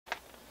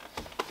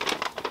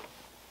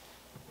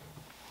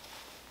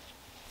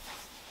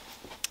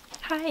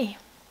Hi.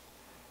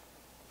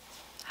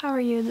 How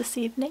are you this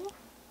evening?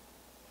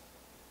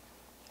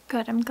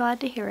 Good, I'm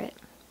glad to hear it.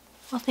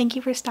 Well, thank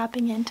you for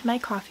stopping into my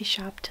coffee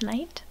shop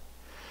tonight.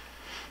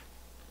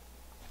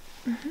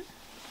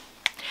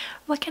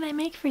 What can I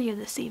make for you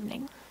this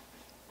evening?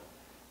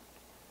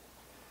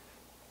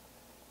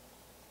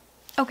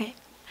 Okay,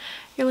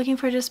 you're looking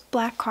for just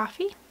black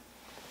coffee?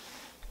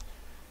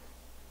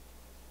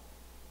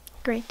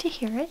 Great to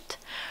hear it.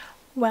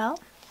 Well,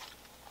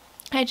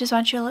 I just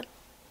want you to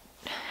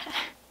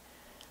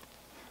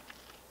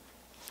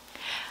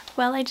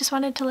I just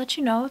wanted to let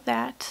you know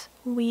that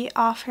we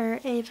offer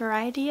a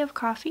variety of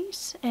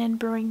coffees and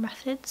brewing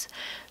methods,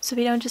 so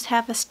we don't just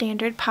have a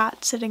standard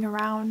pot sitting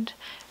around,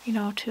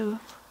 to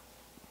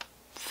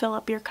fill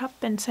up your cup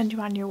and send you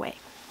on your way.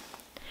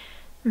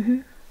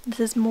 This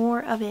is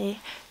more of a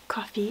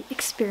coffee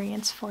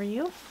experience for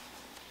you.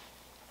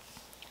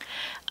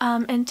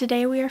 And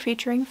today we are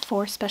featuring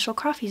 4 special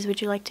coffees.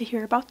 Would you like to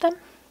hear about them?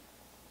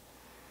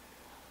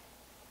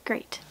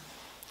 Great.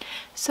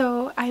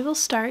 So I will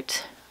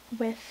start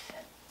with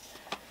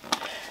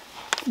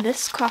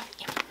this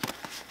coffee.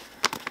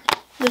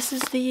 This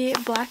is the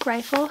Black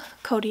Rifle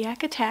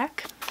Kodiak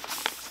Attack.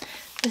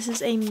 This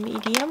is a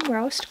medium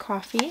roast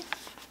coffee,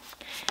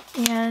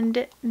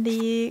 and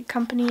the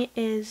company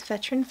is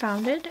veteran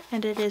founded,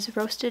 and it is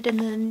roasted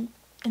in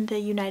the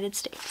United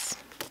States.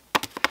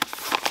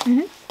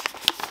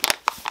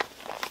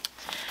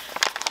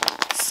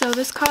 So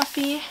this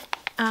coffee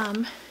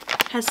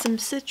has some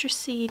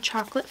citrusy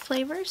chocolate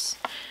flavors.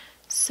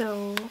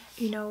 So,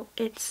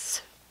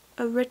 it's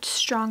a rich,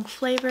 strong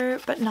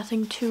flavor, but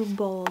nothing too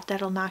bold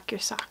that'll knock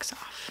your socks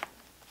off.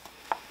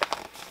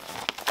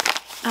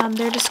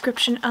 Their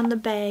description on the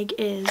bag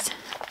is,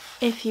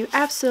 if you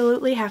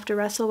absolutely have to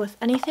wrestle with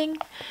anything,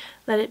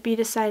 let it be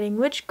deciding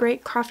which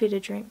great coffee to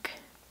drink,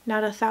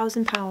 not a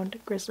 1,000-pound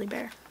grizzly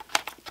bear.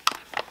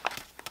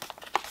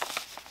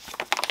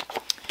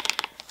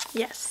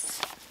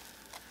 Yes.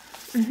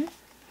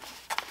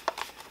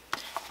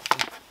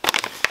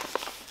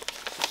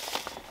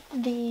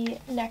 The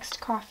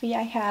next coffee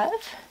I have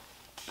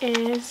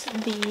is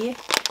the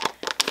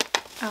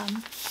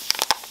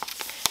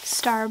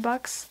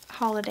Starbucks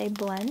Holiday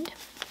Blend.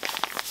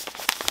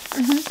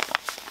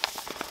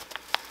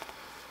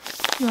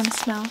 You want to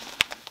smell?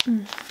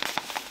 It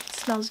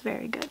smells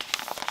very good.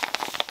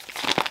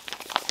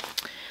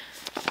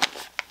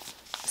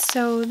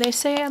 So they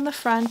say on the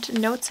front,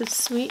 notes of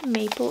sweet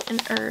maple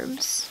and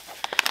herbs.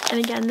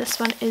 And again, this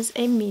one is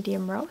a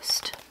medium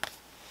roast.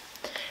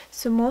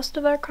 So most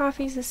of our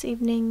coffees this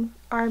evening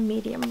are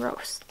medium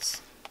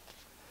roasts.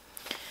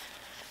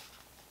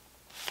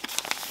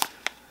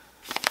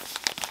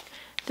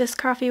 This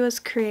coffee was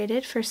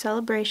created for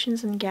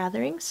celebrations and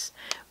gatherings.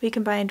 We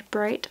combined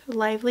bright,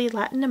 lively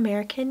Latin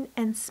American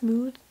and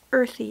smooth,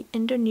 earthy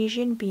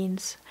Indonesian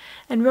beans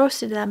and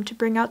roasted them to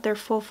bring out their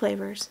full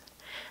flavors.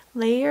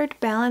 Layered,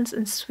 balanced,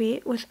 and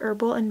sweet with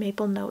herbal and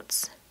maple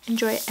notes.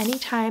 Enjoy any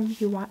time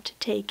you want to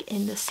take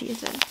in the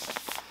season.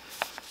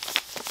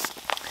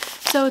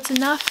 So it's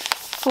got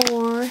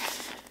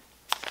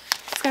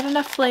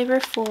enough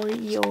flavor for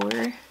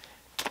your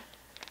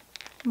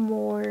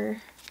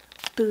more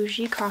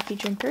bougie coffee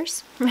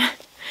drinkers,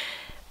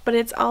 but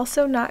it's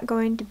also not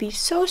going to be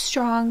so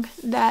strong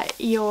that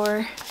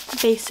your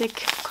basic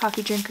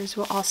coffee drinkers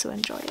will also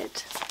enjoy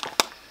it.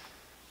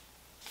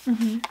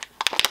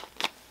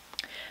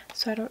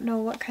 So I don't know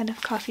what kind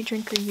of coffee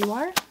drinker you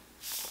are,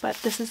 but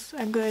this is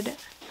a good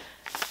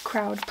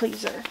crowd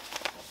pleaser.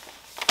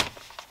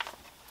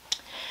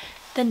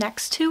 The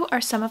next 2 are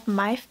some of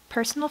my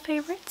personal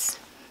favorites.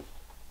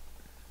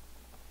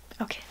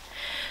 Okay,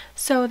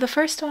 so the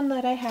first one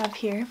that I have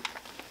here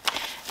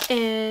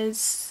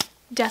is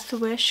Death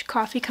Wish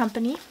Coffee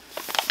Company.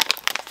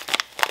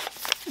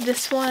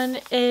 This one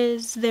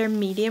is their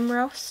medium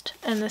roast,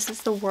 and this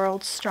is the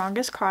world's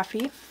strongest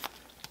coffee.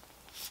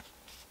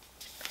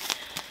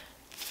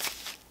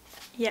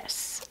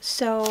 Yes,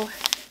 so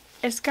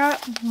it's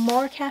got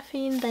more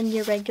caffeine than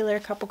your regular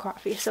cup of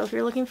coffee. So if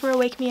you're looking for a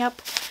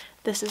wake-me-up,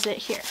 this is it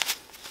here.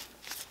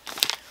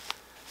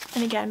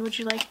 And again, would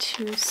you like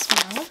to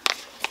smell?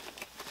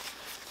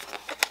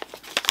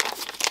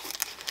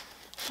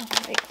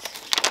 Alright.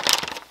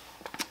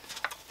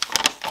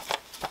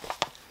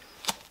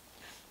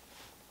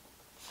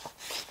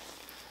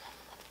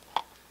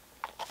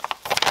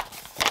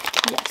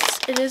 Yes,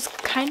 it is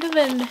kind of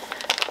an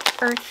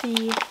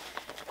earthy,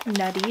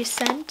 nutty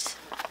scent.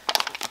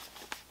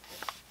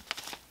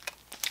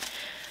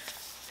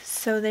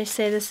 So they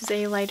say this is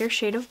a lighter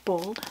shade of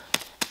bold.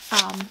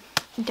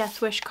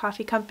 Death Wish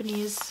Coffee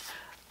Company's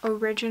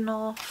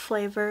original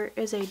flavor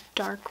is a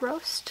dark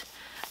roast,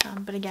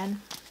 but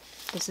again,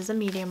 this is a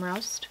medium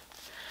roast.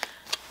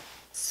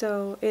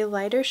 So a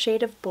lighter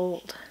shade of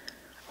bold.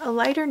 A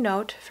lighter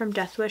note from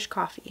Death Wish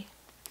Coffee.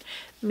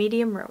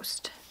 Medium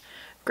roast.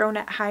 Grown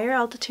at higher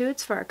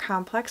altitudes for a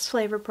complex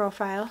flavor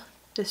profile,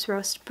 this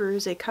roast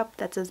brews a cup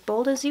that's as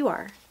bold as you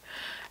are.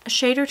 A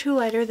shade or 2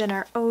 lighter than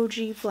our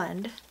OG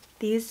blend,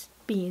 these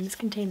beans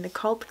contain the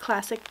cult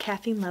classic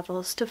caffeine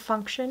levels to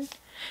function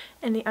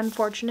in the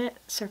unfortunate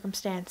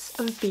circumstance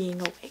of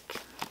being awake.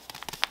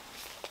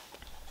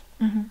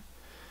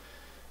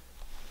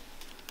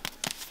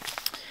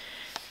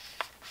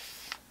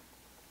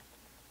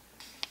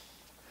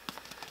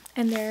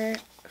 And they're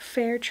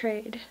fair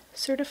trade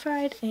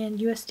certified and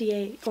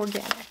USDA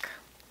organic.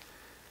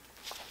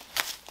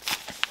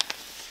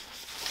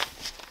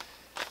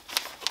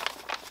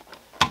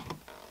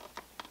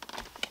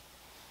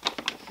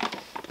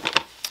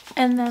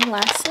 And then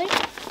lastly,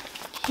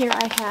 here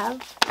I have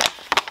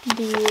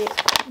the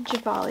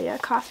Javalia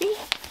coffee.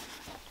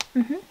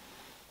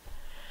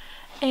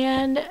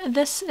 And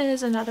this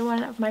is another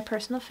one of my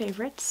personal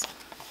favorites.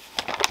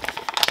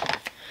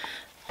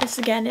 This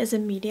again is a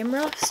medium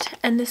roast,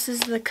 and this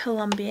is the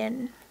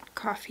Colombian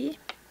coffee.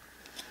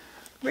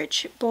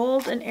 Rich,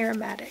 bold, and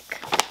aromatic.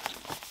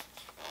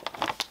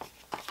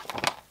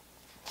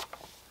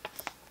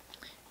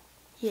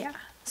 Yeah,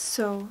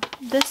 so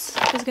this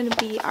is going to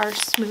be our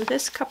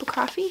smoothest cup of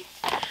coffee.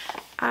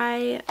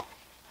 I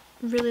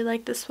really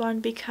like this one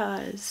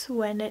because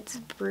when it's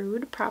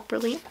brewed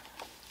properly,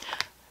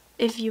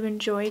 if you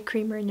enjoy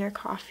creamer in your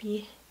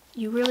coffee,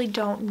 you really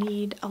don't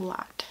need a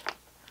lot.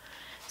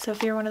 So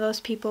if you're one of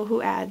those people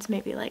who adds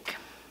maybe like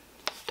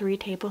 3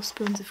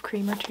 tablespoons of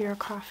creamer to your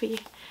coffee,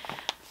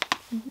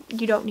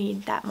 you don't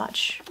need that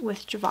much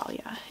with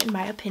Javalia, in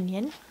my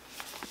opinion.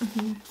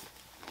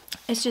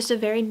 It's just a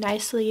very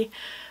nicely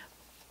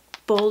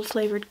bold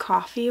flavored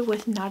coffee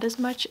with not as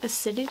much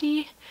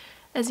acidity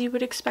as you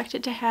would expect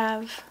it to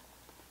have,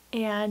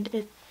 and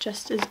it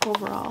just is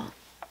overall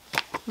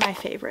my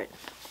favorite.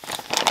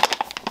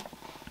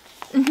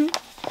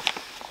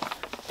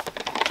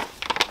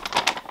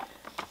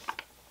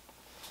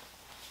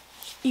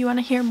 You want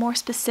to hear more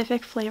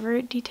specific flavor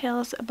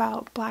details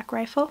about Black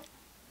Rifle?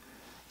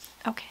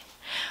 Okay.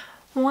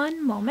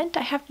 One moment,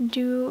 I have to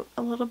do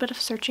a little bit of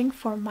searching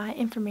for my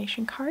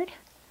information card.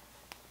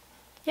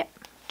 Yep,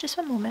 just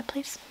one moment,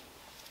 please.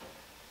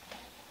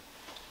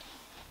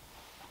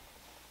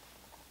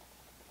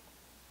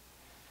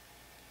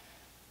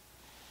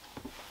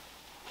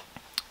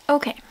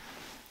 Okay,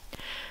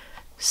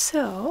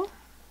 so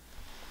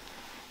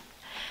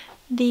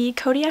the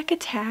Kodiak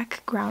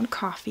Attack ground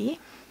coffee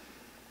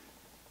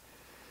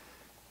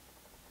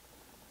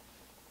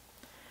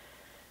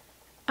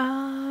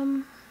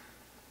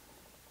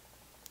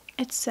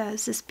it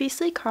says, this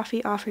beastly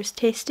coffee offers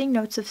tasting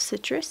notes of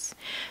citrus,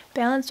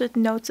 balanced with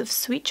notes of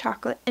sweet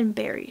chocolate and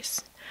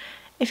berries.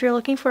 If you're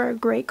looking for a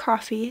great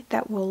coffee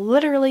that will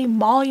literally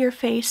maul your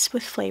face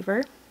with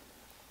flavor,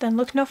 then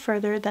look no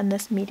further than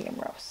this medium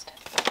roast.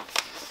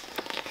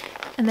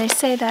 And they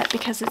say that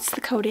because it's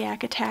the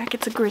Kodiak Attack,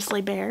 it's a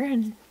grizzly bear,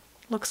 and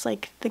looks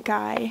like the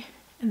guy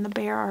and the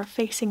bear are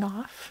facing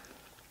off.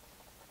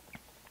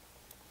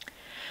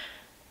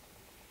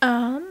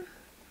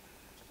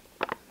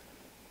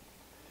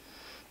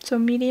 So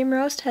medium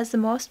roast has the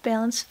most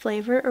balanced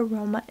flavor,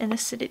 aroma, and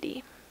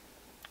acidity.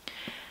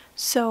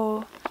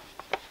 So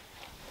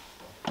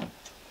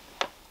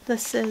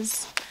this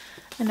is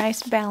a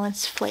nice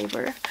balanced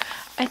flavor.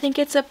 I think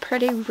it's a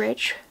pretty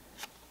rich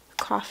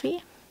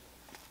coffee.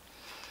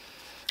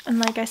 And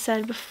like I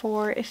said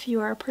before, if you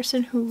are a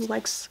person who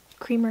likes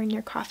creamer in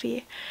your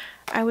coffee,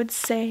 I would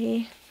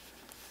say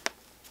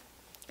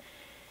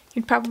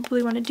you'd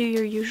probably want to do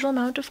your usual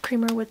amount of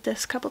creamer with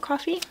this cup of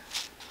coffee.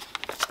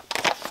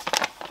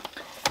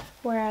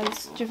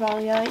 Whereas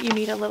Javalia, you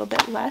need a little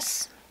bit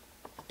less,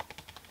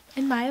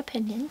 in my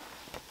opinion.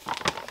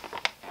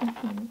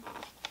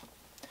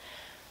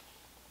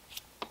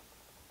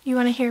 You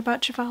want to hear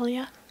about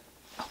Javalia?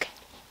 Okay.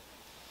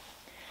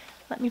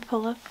 Let me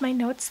pull up my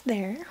notes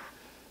there.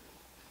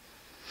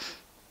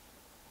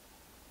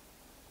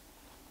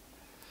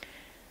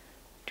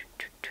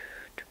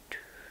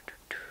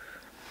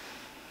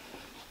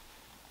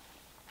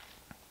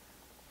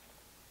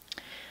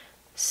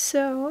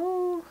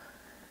 So,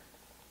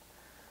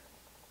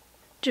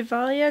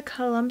 Javalia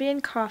Colombian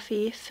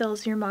coffee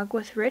fills your mug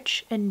with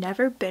rich and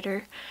never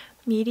bitter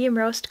medium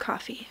roast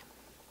coffee.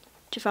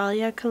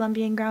 Javalia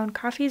Colombian ground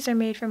coffees are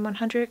made from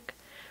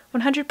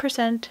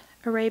 100%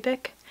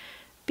 Arabic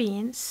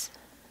beans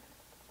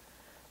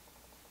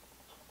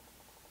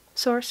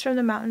sourced from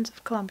the mountains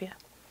of Colombia.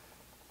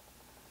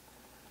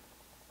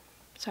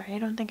 Sorry, I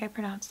don't think I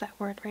pronounced that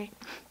word right.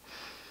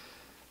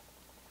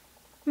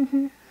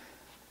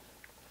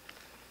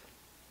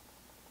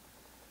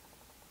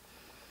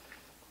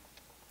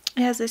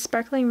 It has a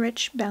sparkling,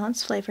 rich,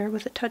 balanced flavor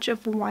with a touch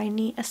of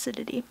winey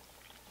acidity.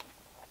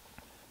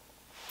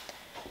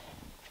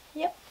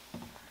 Yep.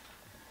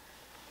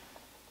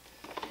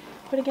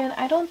 But again,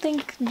 I don't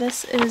think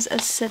this is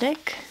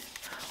acidic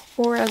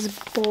or as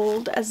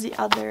bold as the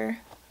other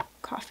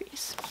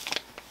coffees.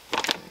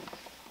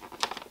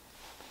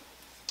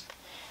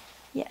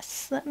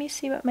 Yes, let me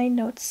see what my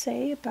notes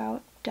say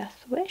about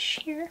Death Wish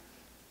here.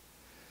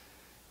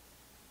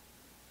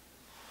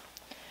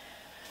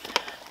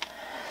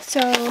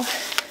 So,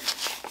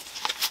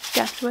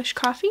 Death Wish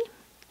coffee.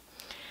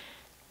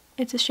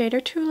 It's a shade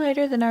or two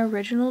lighter than our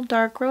original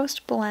dark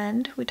roast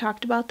blend. We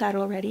talked about that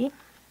already.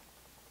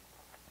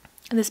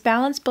 This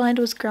balanced blend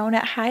was grown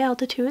at high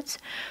altitudes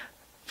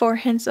for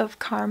hints of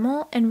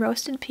caramel and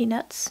roasted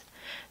peanuts,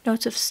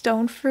 notes of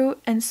stone fruit,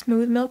 and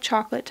smooth milk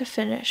chocolate to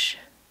finish.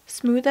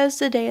 Smooth as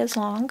the day is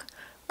long,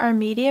 our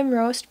medium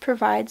roast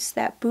provides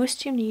that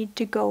boost you need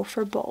to go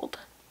for bold.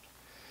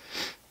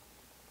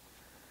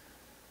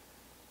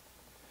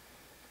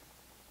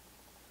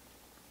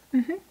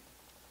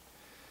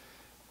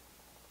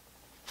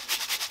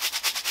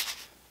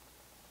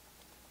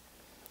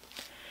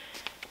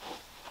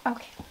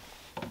 Okay.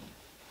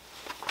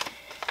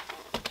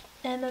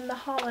 And then the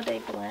holiday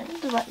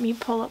blend, let me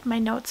pull up my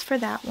notes for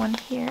that one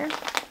here.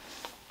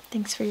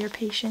 Thanks for your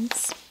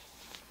patience.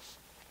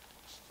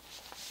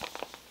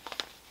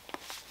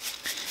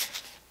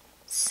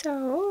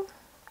 So,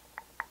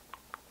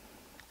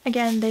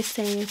 again, they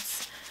say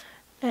it's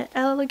an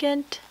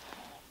elegant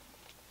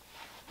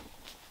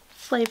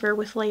flavor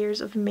with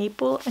layers of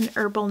maple and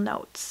herbal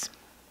notes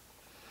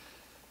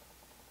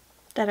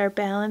that are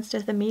balanced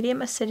with a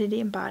medium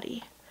acidity and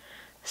body.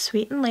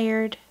 Sweet and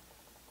layered,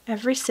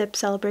 every sip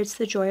celebrates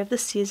the joy of the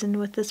season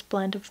with this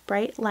blend of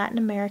bright Latin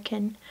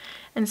American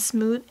and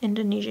smooth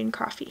Indonesian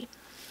coffee.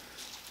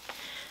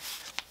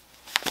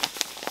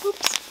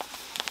 Oops.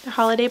 The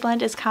holiday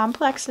blend is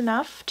complex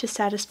enough to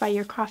satisfy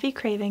your coffee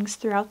cravings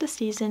throughout the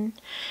season,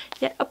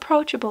 yet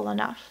approachable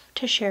enough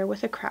to share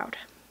with a crowd.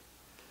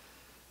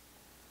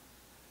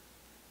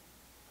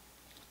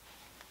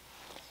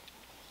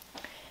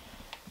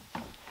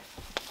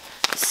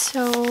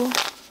 So,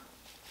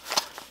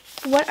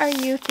 what are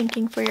you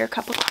thinking for your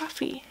cup of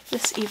coffee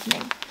this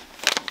evening?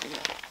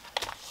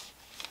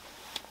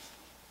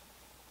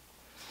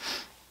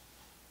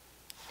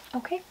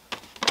 Okay.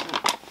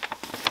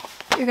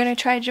 You're going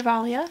to try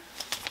Javalia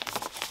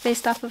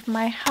based off of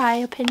my high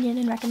opinion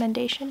and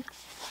recommendation.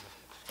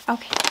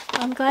 Okay,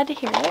 well, I'm glad to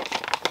hear it.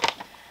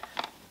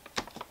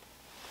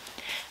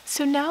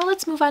 So now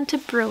let's move on to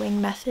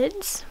brewing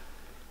methods.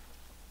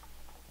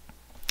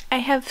 I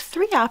have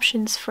 3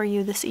 options for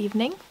you this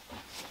evening.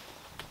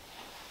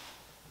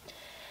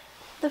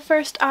 The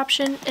first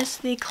option is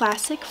the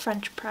classic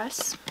French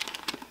press.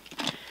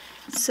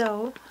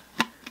 So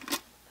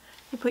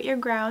you put your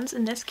grounds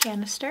in this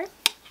canister,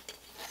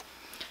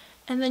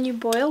 and then you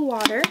boil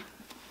water,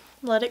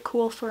 let it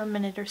cool for a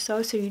minute or so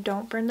you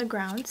don't burn the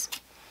grounds,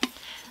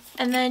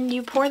 and then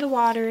you pour the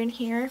water in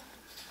here,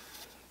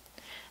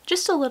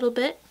 just a little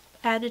bit,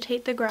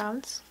 agitate the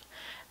grounds,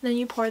 and then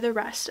you pour the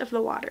rest of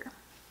the water.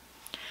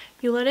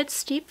 You let it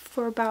steep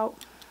for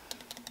about,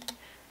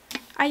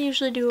 I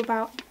usually do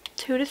about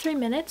 2 to 3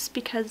 minutes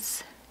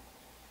because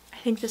I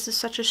think this is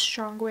such a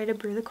strong way to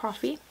brew the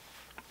coffee.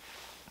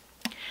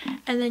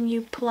 And then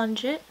you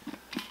plunge it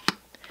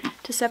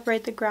to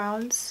separate the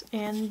grounds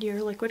and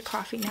your liquid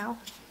coffee now.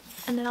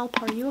 And then I'll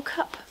pour you a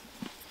cup.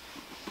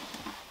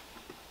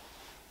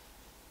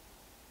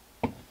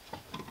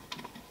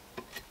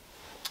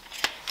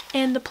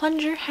 And the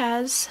plunger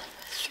has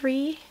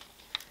 3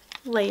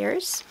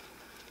 layers.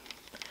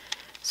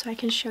 So I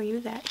can show you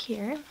that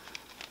here.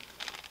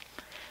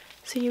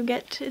 So you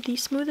get the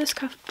smoothest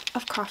cup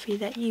of coffee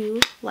that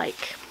you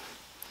like.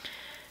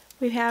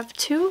 We have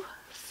 2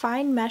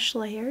 fine mesh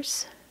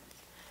layers,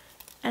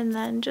 and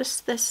then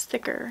just this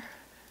thicker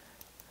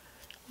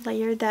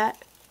layer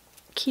that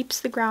keeps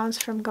the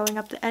grounds from going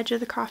up the edge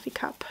of the coffee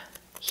cup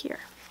here.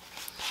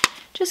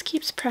 Just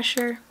keeps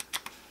pressure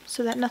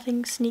so that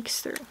nothing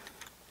sneaks through.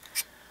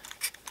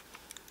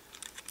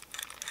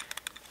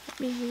 Let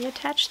me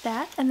reattach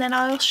that, and then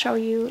I'll show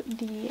you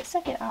the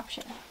second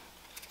option.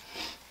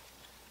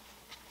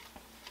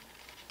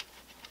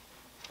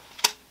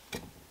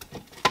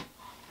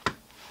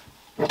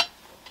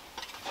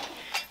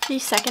 The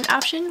second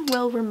option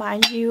will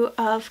remind you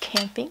of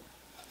camping.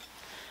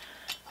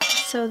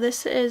 So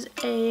this is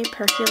a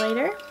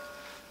percolator,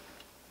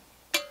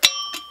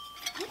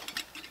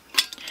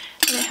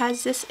 and it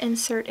has this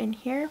insert in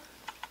here.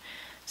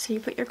 So you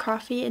put your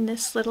coffee in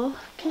this little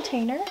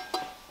container.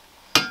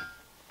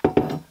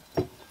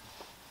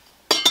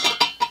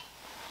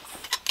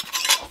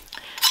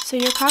 So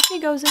your coffee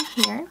goes in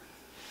here,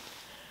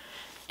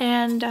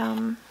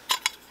 and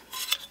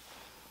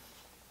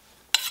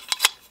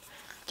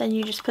then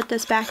you just put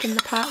this back in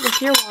the pot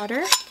with your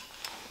water.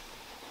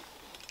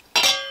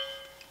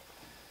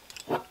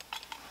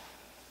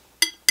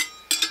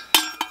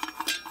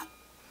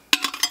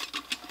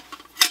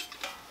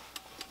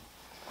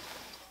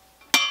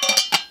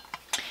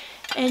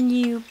 And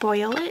you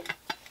boil it,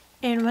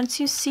 and once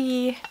you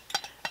see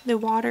the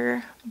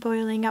water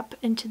boiling up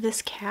into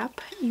this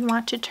cap, you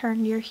want to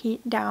turn your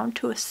heat down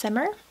to a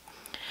simmer,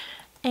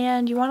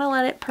 and you want to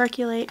let it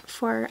percolate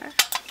for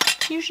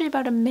usually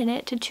about 1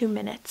 minute to 2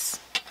 minutes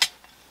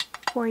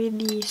for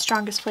the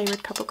strongest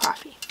flavored cup of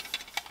coffee.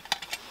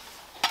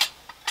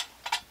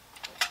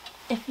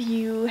 If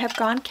you have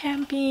gone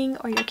camping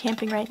or you're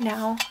camping right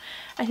now,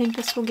 I think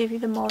this will give you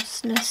the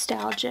most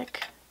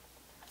nostalgic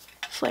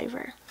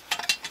flavor,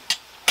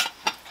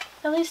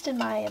 at least in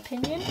my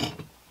opinion.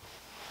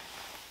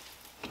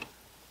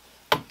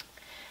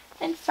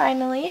 And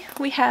finally,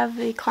 we have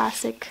the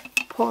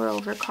classic pour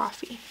over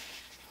coffee.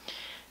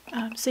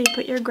 So you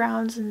put your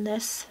grounds in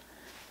this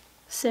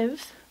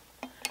sieve,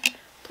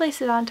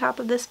 place it on top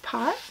of this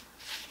pot,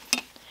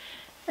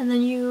 and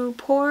then you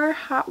pour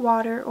hot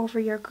water over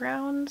your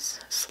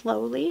grounds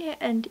slowly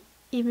and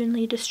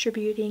evenly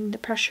distributing the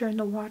pressure in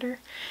the water,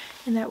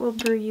 and that will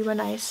brew you a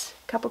nice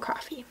cup of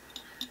coffee.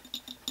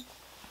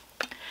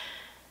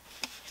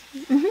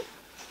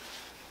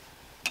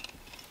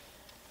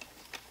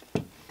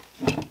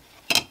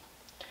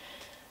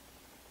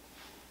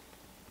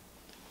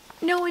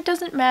 No, it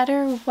doesn't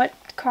matter what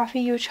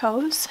coffee you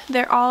chose.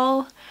 They're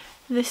all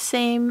the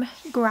same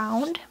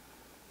ground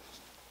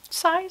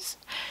size,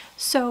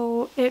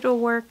 so it'll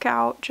work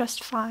out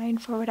just fine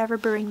for whatever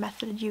brewing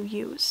method you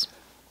use.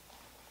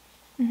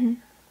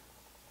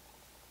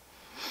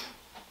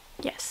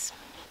 Yes.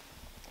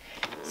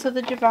 So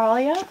the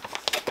Javalia,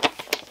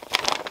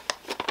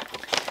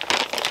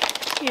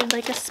 you'd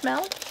like a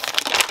smell?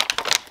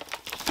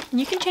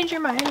 You can change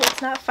your mind,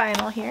 it's not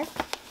final here.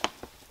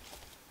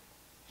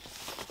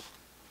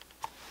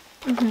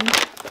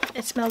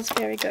 It smells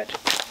very good.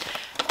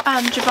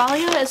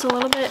 Javalia is a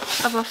little bit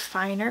of a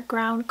finer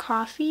ground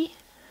coffee.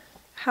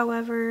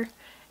 However,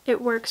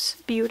 it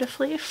works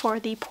beautifully for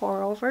the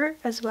pour over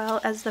as well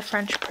as the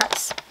French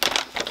press.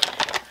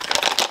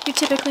 You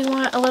typically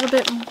want a little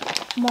bit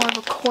more of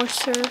a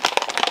coarser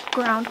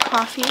ground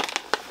coffee.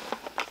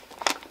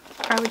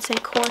 I would say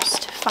coarse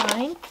to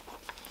fine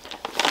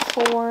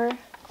for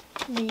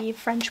the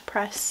French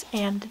press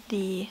and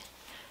the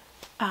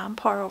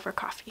pour over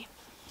coffee.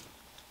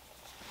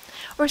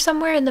 Or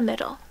somewhere in the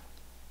middle.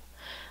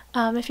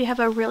 If you have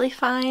a really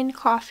fine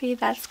coffee,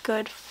 that's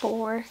good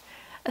for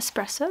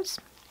espressos.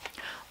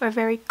 Or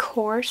very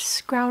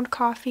coarse ground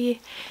coffee,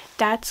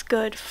 that's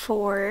good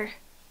for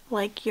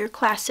like your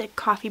classic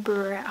coffee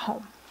brewer at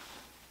home.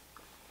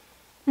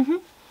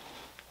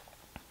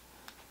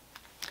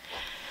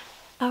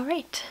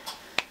 Alright.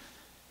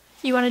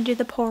 You want to do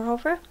the pour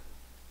over?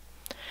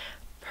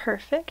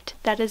 Perfect.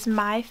 That is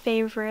my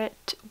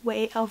favorite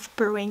way of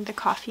brewing the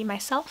coffee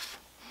myself.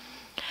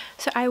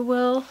 So I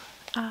will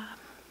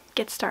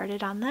get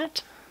started on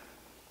that.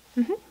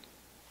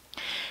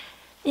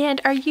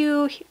 And are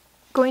you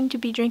going to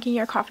be drinking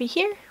your coffee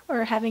here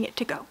or having it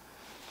to go?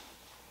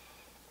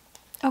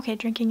 Okay,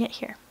 drinking it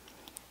here.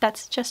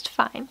 That's just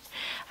fine.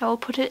 I will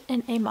put it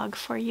in a mug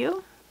for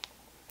you.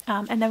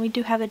 And then we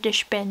do have a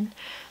dish bin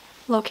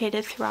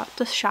located throughout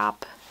the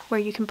shop where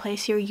you can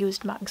place your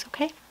used mugs,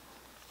 okay?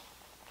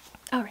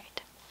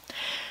 Alright.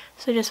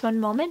 So just one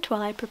moment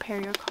while I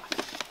prepare your coffee.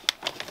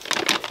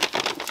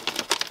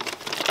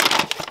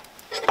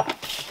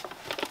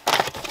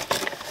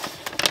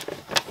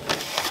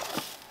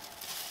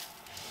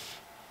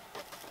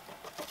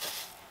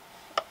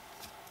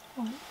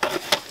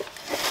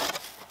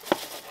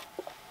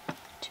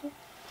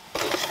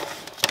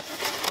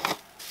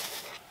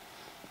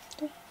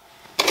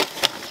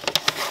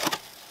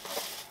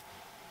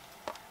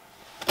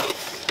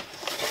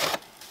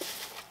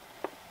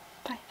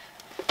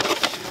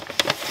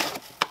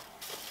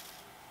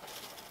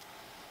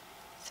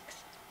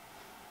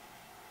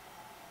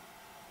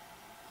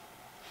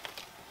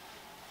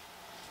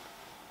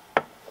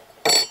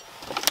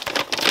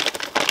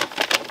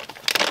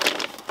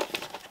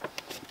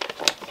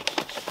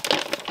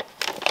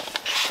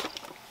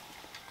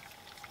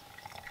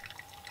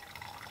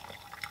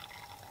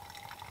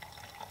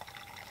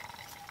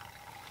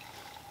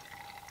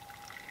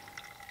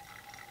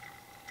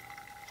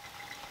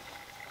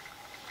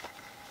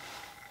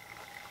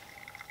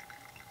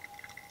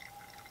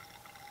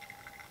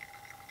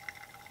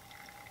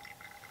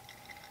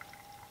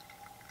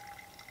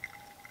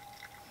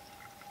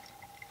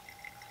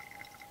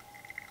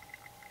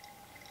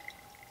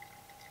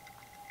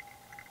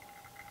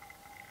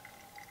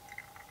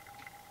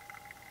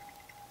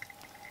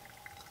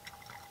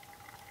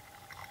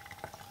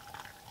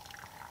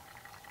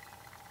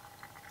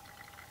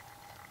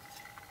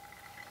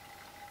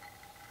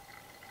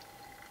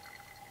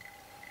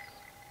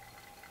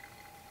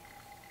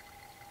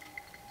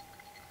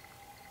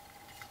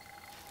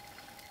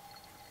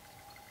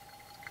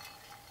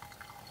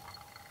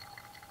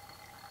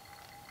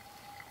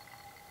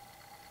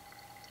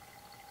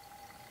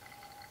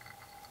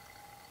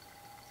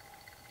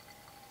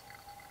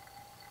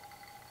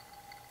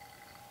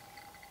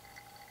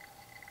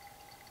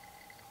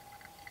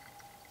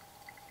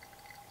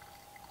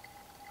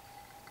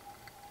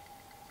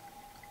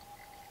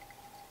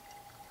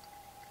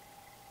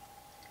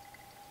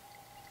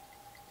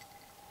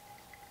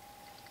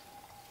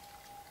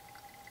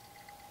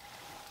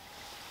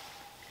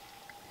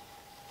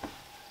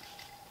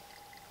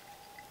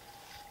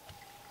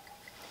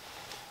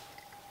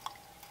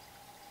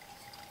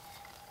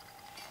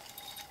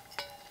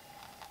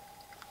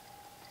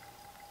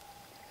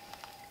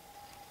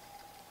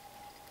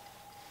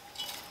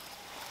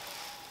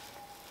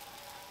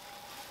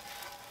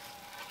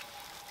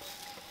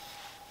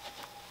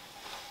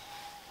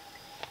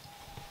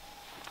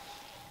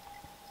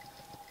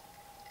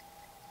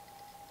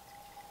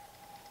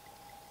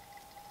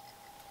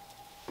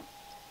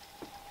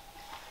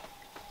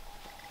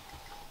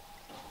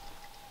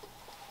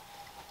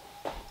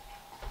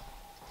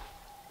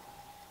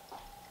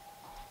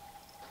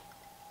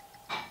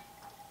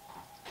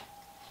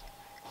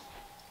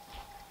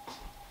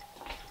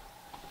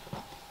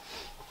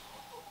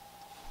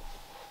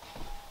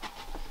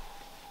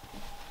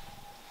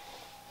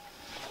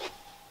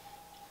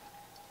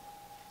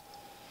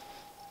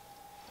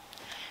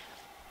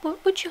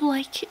 What would you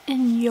like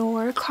in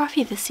your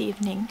coffee this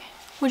evening?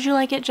 Would you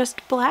like it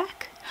just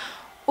black?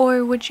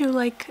 Or would you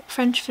like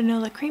French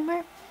vanilla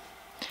creamer?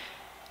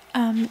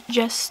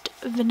 Just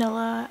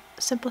vanilla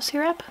simple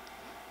syrup?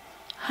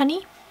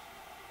 Honey?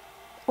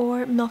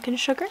 Or milk and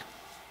sugar?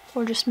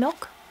 Or just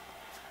milk?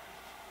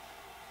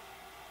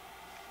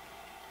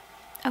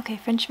 Okay,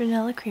 French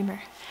vanilla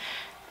creamer.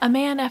 A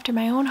man after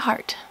my own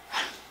heart.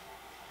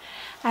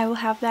 I will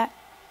have that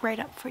right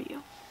up for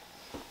you.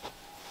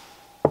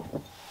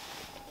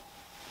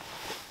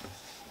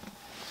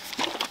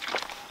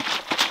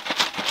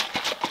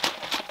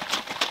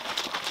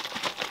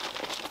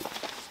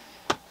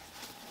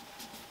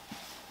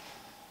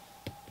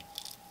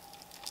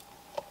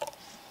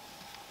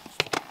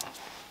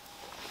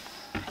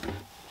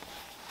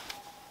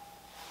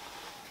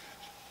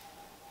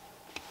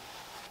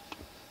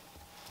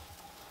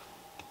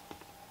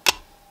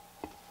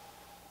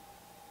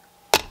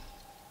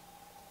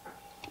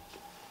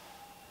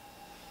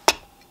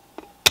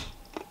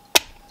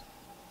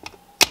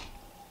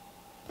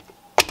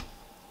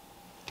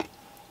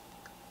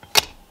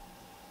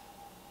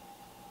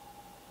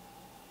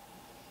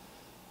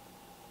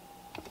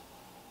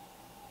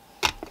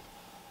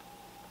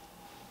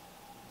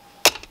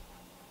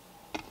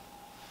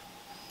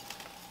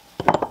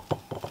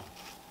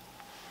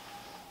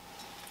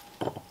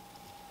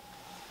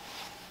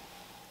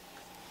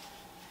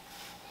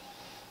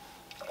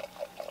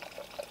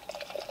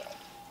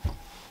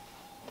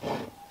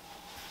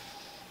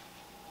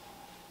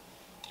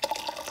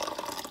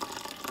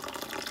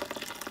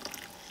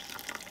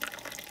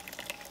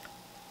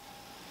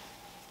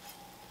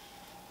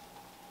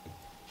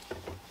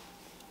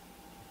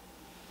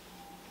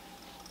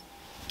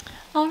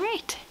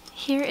 Alright,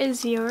 here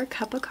is your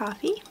cup of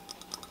coffee,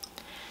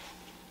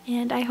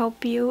 and I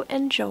hope you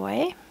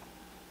enjoy.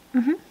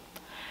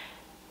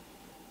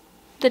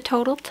 The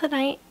total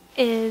tonight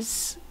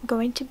is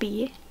going to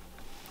be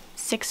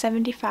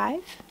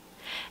 $6.75,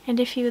 and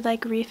if you would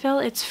like refill,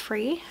 it's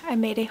free. I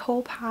made a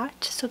whole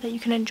pot so that you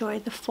can enjoy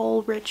the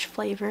full rich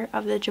flavor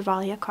of the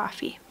Javalia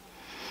coffee.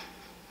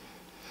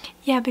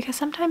 Yeah, because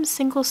sometimes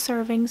single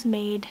servings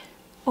made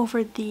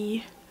over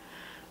the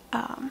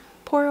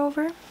pour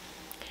over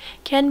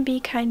can be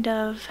kind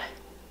of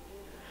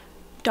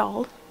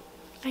dull,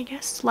 I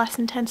guess. Less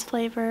intense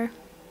flavor,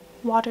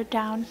 watered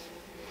down.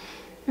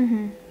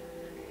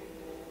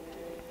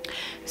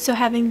 So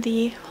having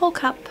the whole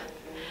cup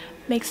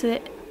makes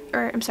it,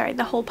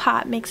 the whole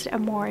pot makes it a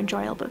more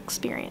enjoyable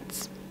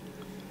experience.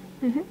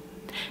 And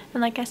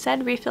like I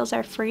said, refills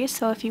are free,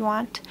 so if you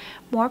want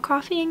more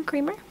coffee and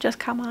creamer, just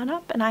come on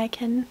up and I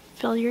can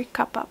fill your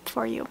cup up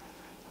for you.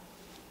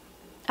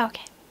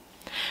 Okay.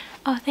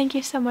 Oh, thank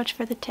you so much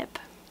for the tip.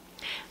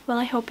 Well,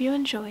 I hope you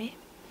enjoy.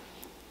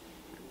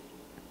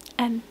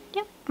 And,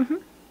 yeah, and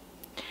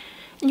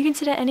you can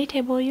sit at any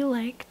table you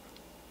like.